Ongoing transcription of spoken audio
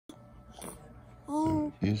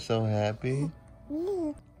You're so happy?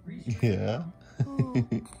 Yeah?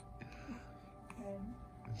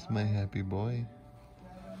 It's my happy boy.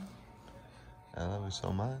 I love you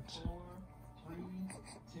so much.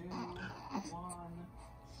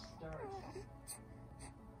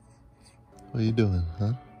 What are you doing,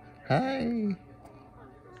 huh? Hi!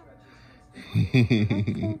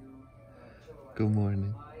 Good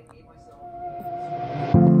morning.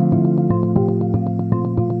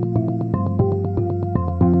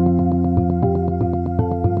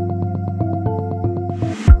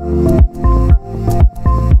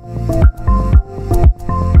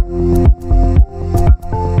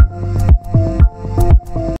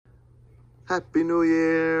 Happy New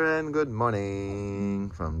Year and good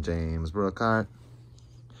morning from James Brookart.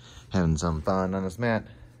 Having some fun on this mat.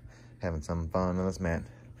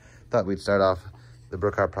 Thought we'd start off the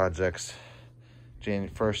Brookart Project's January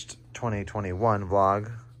 1st, 2021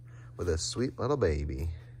 vlog with a sweet little baby.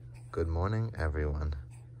 Good morning, everyone.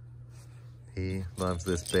 He loves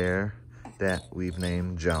this bear that we've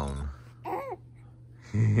named Joan.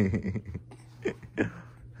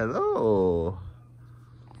 Hello.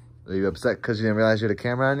 Are you upset because you didn't realize you had a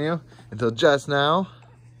camera on you until just now?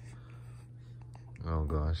 Oh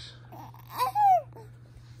gosh.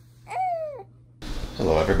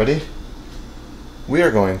 Hello everybody. We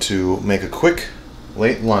are going to make a quick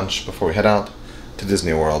late lunch before we head out to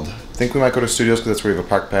Disney World. I think we might go to Studios because that's where we have a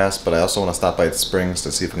park pass, but I also want to stop by at Springs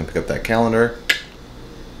to see if we can pick up that calendar.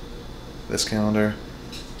 This calendar.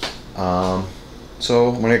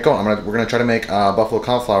 So when we get going, we're gonna try to make buffalo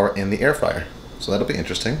cauliflower in the air fryer. So that'll be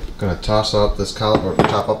interesting. Gonna toss up this cauliflower,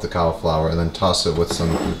 chop up the cauliflower, and then toss it with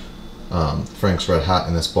some Frank's Red Hot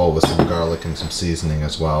in this bowl with some garlic and some seasoning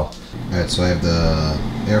as well. Alright, so I have the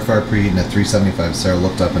air fryer preheating at 375. Sarah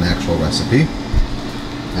looked up an actual recipe.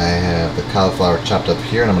 I have the cauliflower chopped up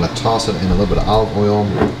here, and I'm gonna toss it in a little bit of olive oil, a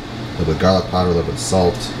little bit of garlic powder, a little bit of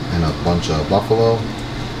salt, and a bunch of buffalo.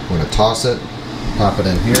 We're gonna toss it, pop it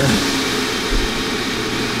in here.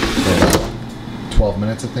 For about 12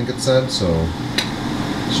 minutes, I think it said, so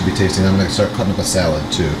should be tasty. I'm going to start cutting up a salad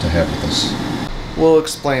too to have with us. We'll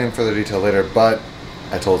explain in further detail later, but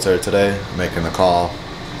I told Sarah today, making the call,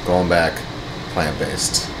 going back,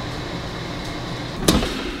 plant-based.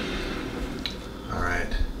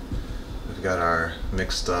 Alright, we've got our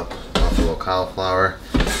mixed up buffalo cauliflower,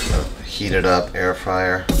 heated up air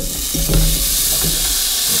fryer. We'll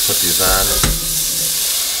put these on.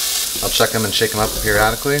 I'll check them and shake them up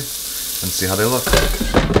periodically and see how they look.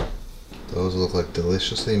 Those look like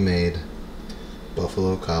deliciously made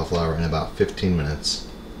buffalo cauliflower in about 15 minutes.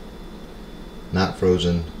 Not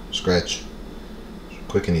frozen, scratch,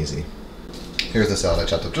 quick and easy. Here's the salad I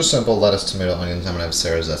chopped up. Just simple lettuce, tomato, onions. I'm gonna have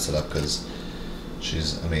Sarah zest it up because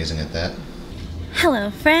she's amazing at that. Hello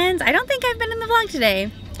friends, I don't think I've been in the vlog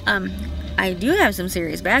today. I do have some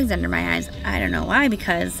serious bags under my eyes. I don't know why,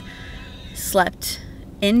 because slept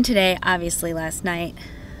in today, obviously last night.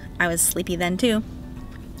 I was sleepy then too.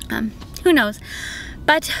 Who knows?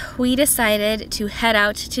 But we decided to head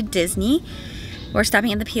out to Disney. We're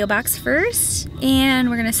stopping at the P.O. Box first, and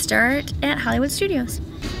we're gonna start at Hollywood Studios.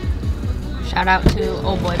 Shout out to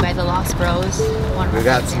Oh Boy by the Lost Bros. We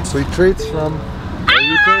got some sweet treats from our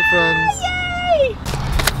UK friends. Yay!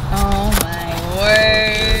 Oh my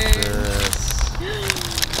word!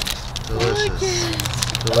 Delicious.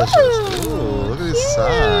 Delicious. Ooh, look at these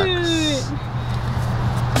socks.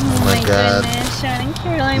 Oh my god. Goodness, Sean and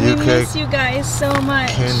Caroline, we miss you guys so much.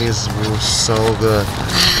 Candies were so good.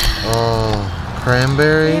 Oh,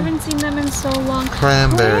 cranberry. I haven't seen them in so long.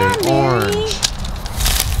 Cranberry. Orange.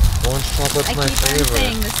 Orange chocolate's my favorite. I keep on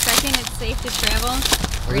saying, the second it's safe to travel,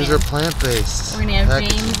 these are plant-based. We're gonna have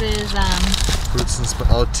James's fruits and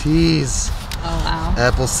teas. Oh wow.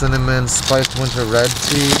 Apple cinnamon spiced winter red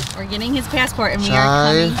tea. We're getting his passport and we are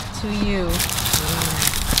coming to you.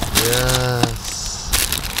 Yes.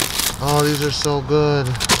 Oh, these are so good.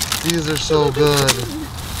 These are so good.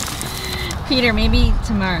 Peter, maybe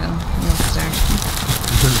tomorrow we'll start.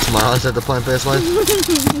 Tomorrow I start the plant-based life?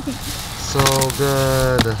 So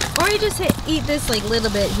good. Or you just eat this like little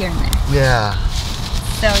bit here and there. Yeah.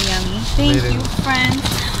 So yummy. Thank you, friends.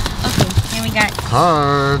 Okay, here we got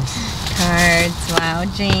cards. Cards. Wow,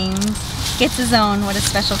 James gets his own. What a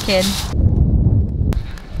special kid.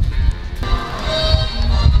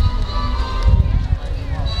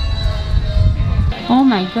 Oh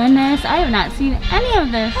my goodness, I have not seen any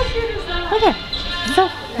of this. Look at it, it's so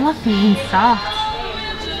fluffy and soft.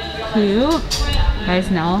 Cute. You guys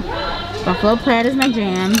know, buffalo plaid is my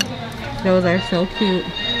jam. Those are so cute.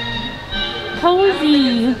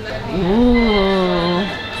 Cozy. Ooh,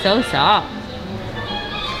 so soft.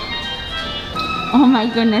 Oh my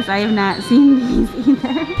goodness, I have not seen these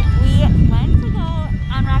either. We went to go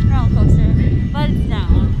on Rock and Roller Coaster, but it's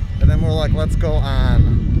down. And then we're like, let's go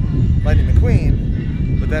on Lightning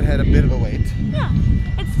McQueen, but that had a bit of a wait. Yeah,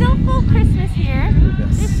 it's still full Christmas here.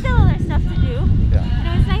 Yes. There's still other stuff to do. Yeah. And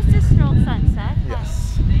it was nice to stroll Sunset.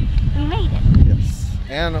 Yes. We made it. Yes.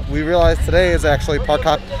 And we realized today is actually park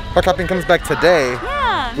hopping comes back today.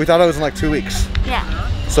 Yeah. We thought it was in like 2 weeks. Yeah.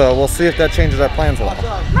 So we'll see if that changes our plans a lot.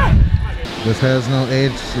 Right. This has no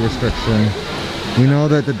age restriction. We know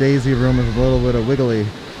that the Daisy room is a little bit of wiggly,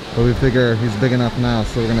 but we figure he's big enough now,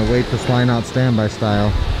 so we're gonna wait to slide out standby style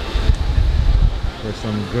for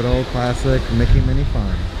some good old classic Mickey Minnie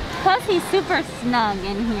fun. Plus he's super snug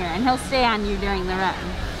in here and he'll stay on you during the run.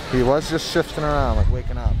 He was just shifting around, like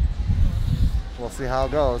waking up. We'll see how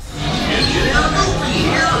it goes. Engineer Goofy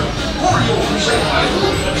here. Say hi to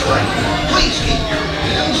the track. Please keep your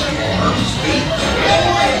hands, arms, feet, and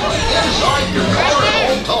legs inside your car at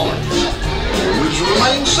all times. Always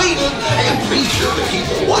remain seated and be sure to keep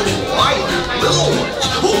a watchful eye on your little ones.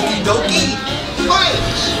 Okie dokie.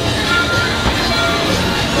 Thanks.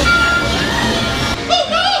 Oh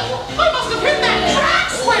no! I must have hit that track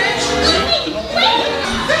switch! There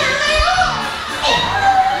they are!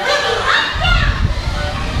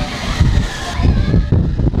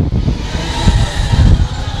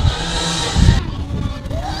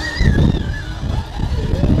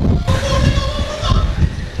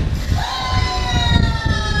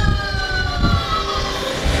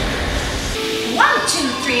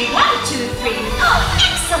 Oh,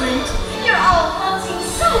 excellent! You're all bouncing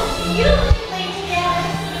so beautifully together.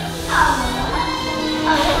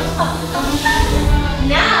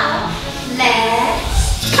 Now,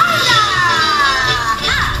 let's conga!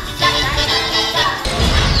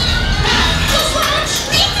 Just watch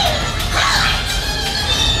me do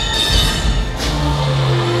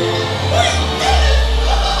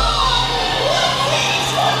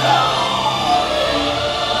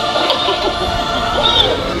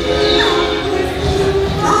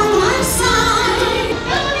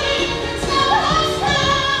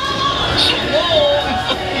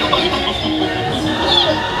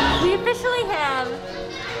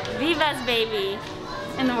baby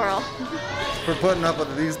in the world. For putting up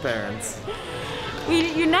with these parents.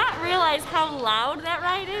 You not realize how loud that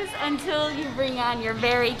ride is until you bring on your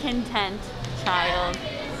very content child.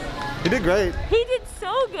 He did great. He did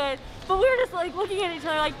so good, but we were just like looking at each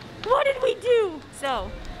other like, what did we do? So,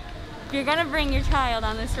 if you're gonna bring your child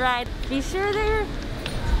on this ride, be sure they're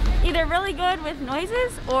either really good with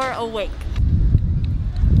noises or awake.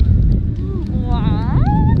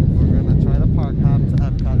 We're gonna try to park hop to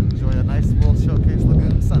EPCOT and enjoy a nice World Showcase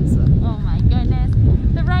Lagoon sunset. Oh my goodness.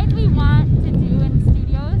 The rides we want to do in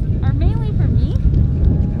studios are mainly for me,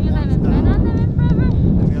 because I haven't been on them in forever.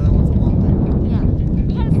 And the other one's a long way. Yeah.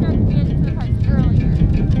 We gotta start getting to the parks earlier.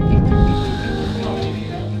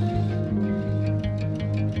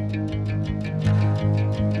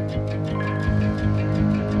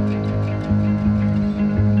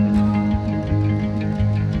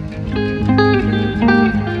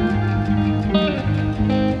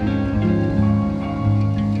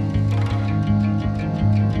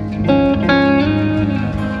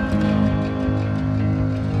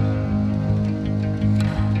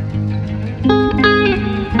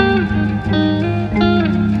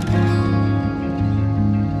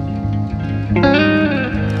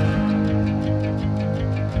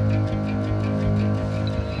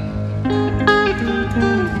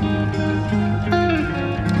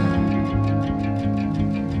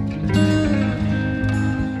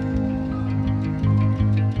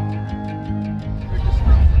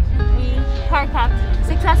 Park hopped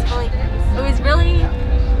successfully. It was really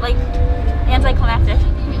like anticlimactic.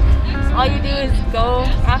 So all you do is go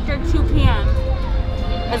after 2 p.m.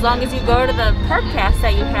 As long as you go to the park pass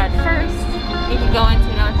that you had first, you can go into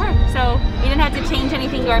another park. So we didn't have to change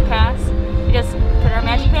anything to our pass. We just put our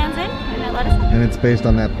magic bands in and it let us in. And it's based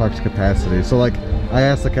on that park's capacity. So like, I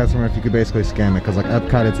asked the customer if you could basically scam it, because like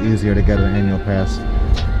EPCOT, it's easier to get an annual pass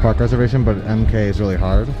park reservation, but MK is really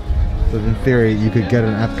hard. So in theory, you could get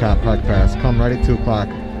an EPCOT park pass, come right at 2 o'clock,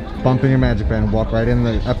 bump in your magic band, walk right in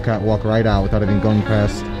the EPCOT, walk right out without even going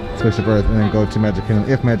past Spaceship Earth, and then go to Magic Kingdom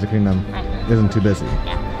if Magic Kingdom isn't too busy.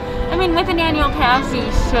 Yeah. I mean, with an annual pass, you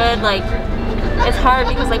should, like, it's hard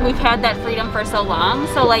because, like, we've had that freedom for so long,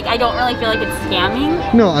 so, like, I don't really feel like it's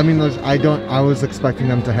scamming. No, I mean, I was expecting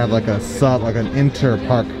them to have, like, an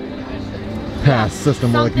inter-park pass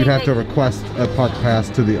system where, like, you'd have to request a park pass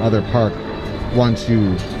to the other park once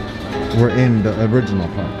you were in the original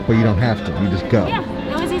park, but you don't have to, you just go. Yeah,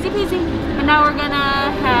 it was easy peasy. And now we're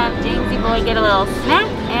gonna have Jamesy boy get a little snack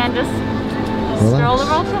and just Stroll the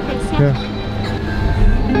World Showcase, yeah.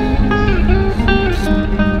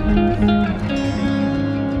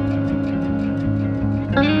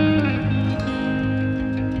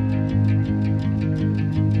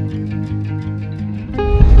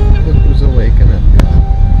 Look who's awake and up.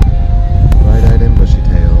 Bright-eyed and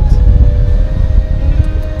bushy-tailed.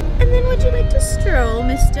 And then would you like to stroll,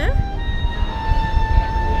 mister?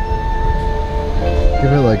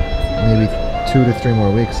 Give it like maybe 2 to 3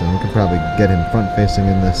 more weeks and we could probably get him front-facing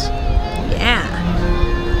in this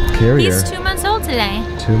carrier. He's 2 months old today.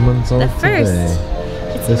 2 months old The first. today.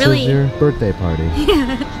 It's This really is your birthday party.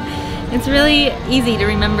 it's really easy to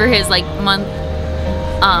remember his like month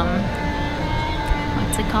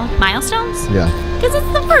what's it called? Milestones? Yeah. Because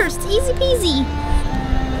it's the first. Easy peasy.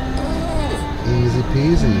 Easy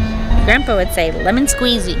peasy. Grandpa would say lemon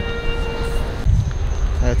squeezy.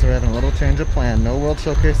 Alright, so we're having a little change of plan. No World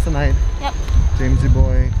Showcase tonight. Yep. Jamesy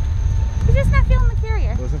boy He's just not feeling the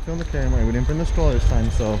carrier. wasn't feeling the camera. We didn't bring the stroller this time,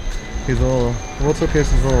 so he's a little. The World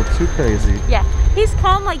Showcase is a little too crazy. Yeah. He's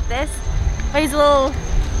calm like this, but he's a little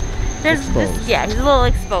Exposed. yeah, he's a little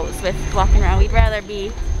exposed with walking around. We'd rather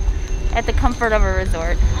be at the comfort of a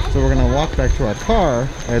resort. So we're gonna walk back to our car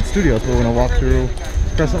at Studios, but we're gonna walk through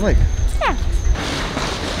Crescent Lake. Yeah.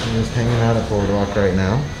 I'm just hanging out at Boardwalk right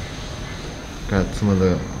now. Got some of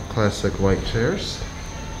the classic white chairs.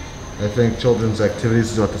 I think Children's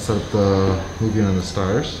Activities is about to set up the movie on the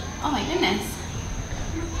stars. Oh my goodness.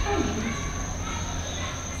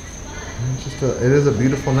 It's just it is a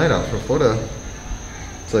beautiful night out for Florida.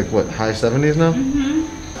 It's like what, high 70s now?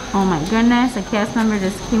 Oh my goodness, a cast member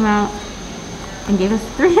just came out and gave us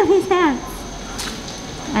 3 of these hats.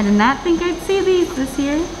 I did not think I'd see these this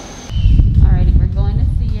year. Alrighty, we're going to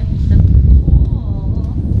see if the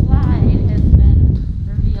pool slide has been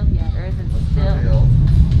revealed yet, or is it still?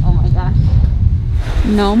 Oh my gosh.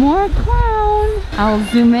 No more clown. I'll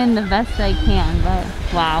zoom in the best I can, but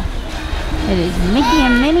wow. It is Mickey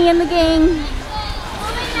and Minnie and the gang.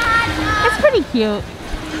 It's pretty cute.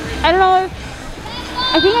 I don't know if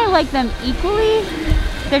I think I like them equally.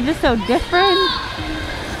 They're just so different.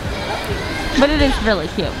 But it is really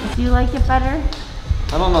cute. Do you like it better?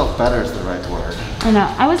 I don't know if better is the right word. I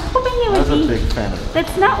know. I was hoping it I would was be. a big fan of it.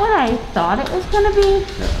 That's not what I thought it was gonna be.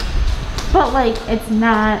 Yeah. But like, it's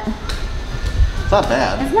not. It's not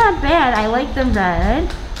bad. It's not bad. I like the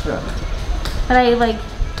red. Yeah. But I like.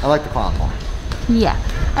 I like the clown more. Yeah.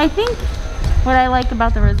 I think what I like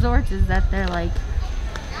about the resorts is that they're like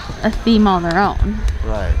a theme on their own.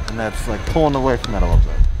 Right, and that's like pulling away from that a little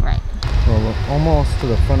bit. Right. Well, we're almost to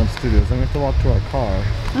the front of Studios. Then we have to walk to our car.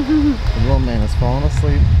 The little man is falling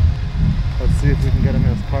asleep. Let's see if we can get him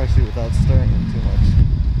in his car seat without stirring him too much.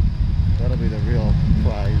 That'll be the real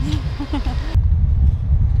prize.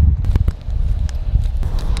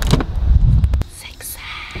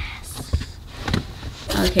 Success.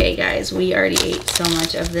 Okay, guys, we already ate so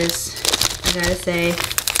much of this. I gotta say.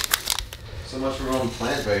 So much for going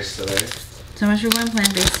plant-based today. So much for going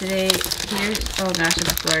plant-based today. Here, oh gosh,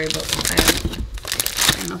 it's blurry, but I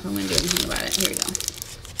don't know if I'm gonna do anything about it. Here we go.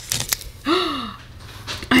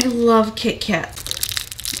 I love Kit Kat.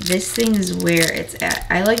 This thing is where it's at.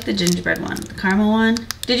 I like the gingerbread one. The caramel one.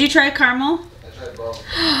 Did you try caramel? I tried both.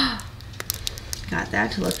 Got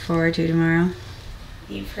that to look forward to tomorrow.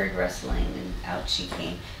 You've heard rustling and out she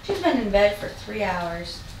came. She's been in bed for 3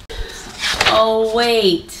 hours. Oh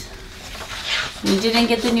wait. We didn't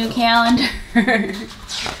get the new calendar.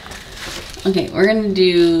 Okay, we're gonna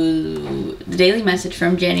do daily message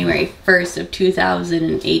from January 1st of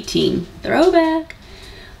 2018. Throwback.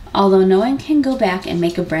 Although no one can go back and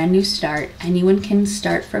make a brand new start, anyone can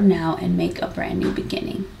start from now and make a brand new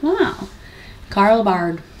beginning. Wow. Carl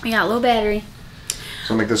Bard. We got low battery.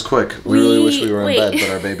 So make this quick. We really wish we were in bed, but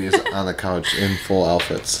our baby is on the couch in full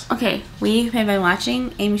outfits. Okay, we have been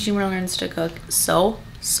watching Amy Schumer Learns to Cook. So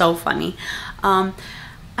funny.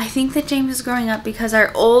 I think that James is growing up because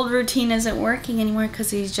our old routine isn't working anymore because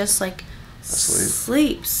he's just like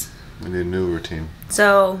sleeps. We need a new routine.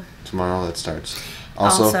 So tomorrow that starts.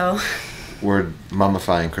 Also, we're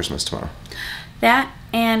mummifying Christmas tomorrow. That,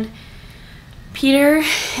 and Peter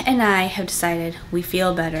and I have decided we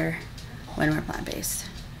feel better when we're plant-based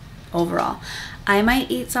overall. I might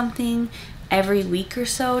eat something every week or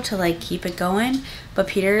so to like keep it going, but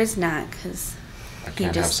Peter is not because I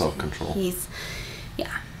can't have self-control.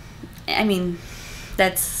 Yeah. I mean,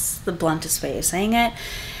 that's the bluntest way of saying it.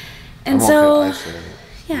 And I'm so, okay.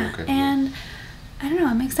 yeah, okay, and I don't know,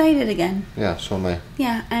 I'm excited again. Yeah, so am I.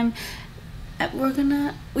 Yeah,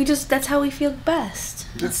 that's how we feel best.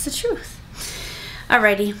 That's the truth.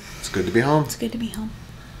 Alrighty. It's good to be home. It's good to be home.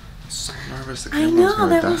 So nervous. The I camera know, gonna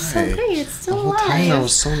that die. was so great. It's still the whole alive. time I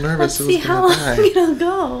was so nervous. Let's it see was how gonna long die. it'll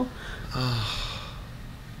go.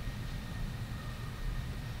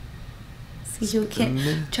 See, you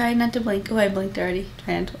can't. Try not to blink. Oh, I blinked already.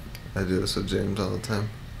 Try not to blink. I do this with James all the time.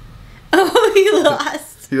 Oh, he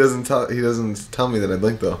lost. He doesn't tell me that I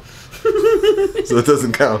blink though, so it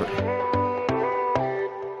doesn't count.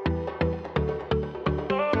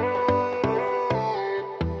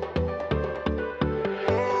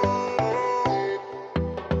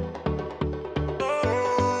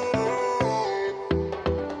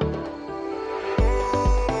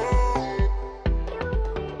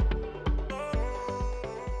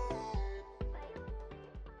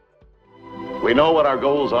 We know what our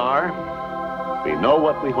goals are. We know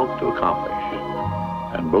what we hope to accomplish.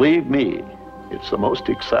 And believe me, it's the most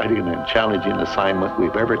exciting and challenging assignment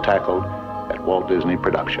we've ever tackled at Walt Disney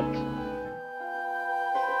Productions.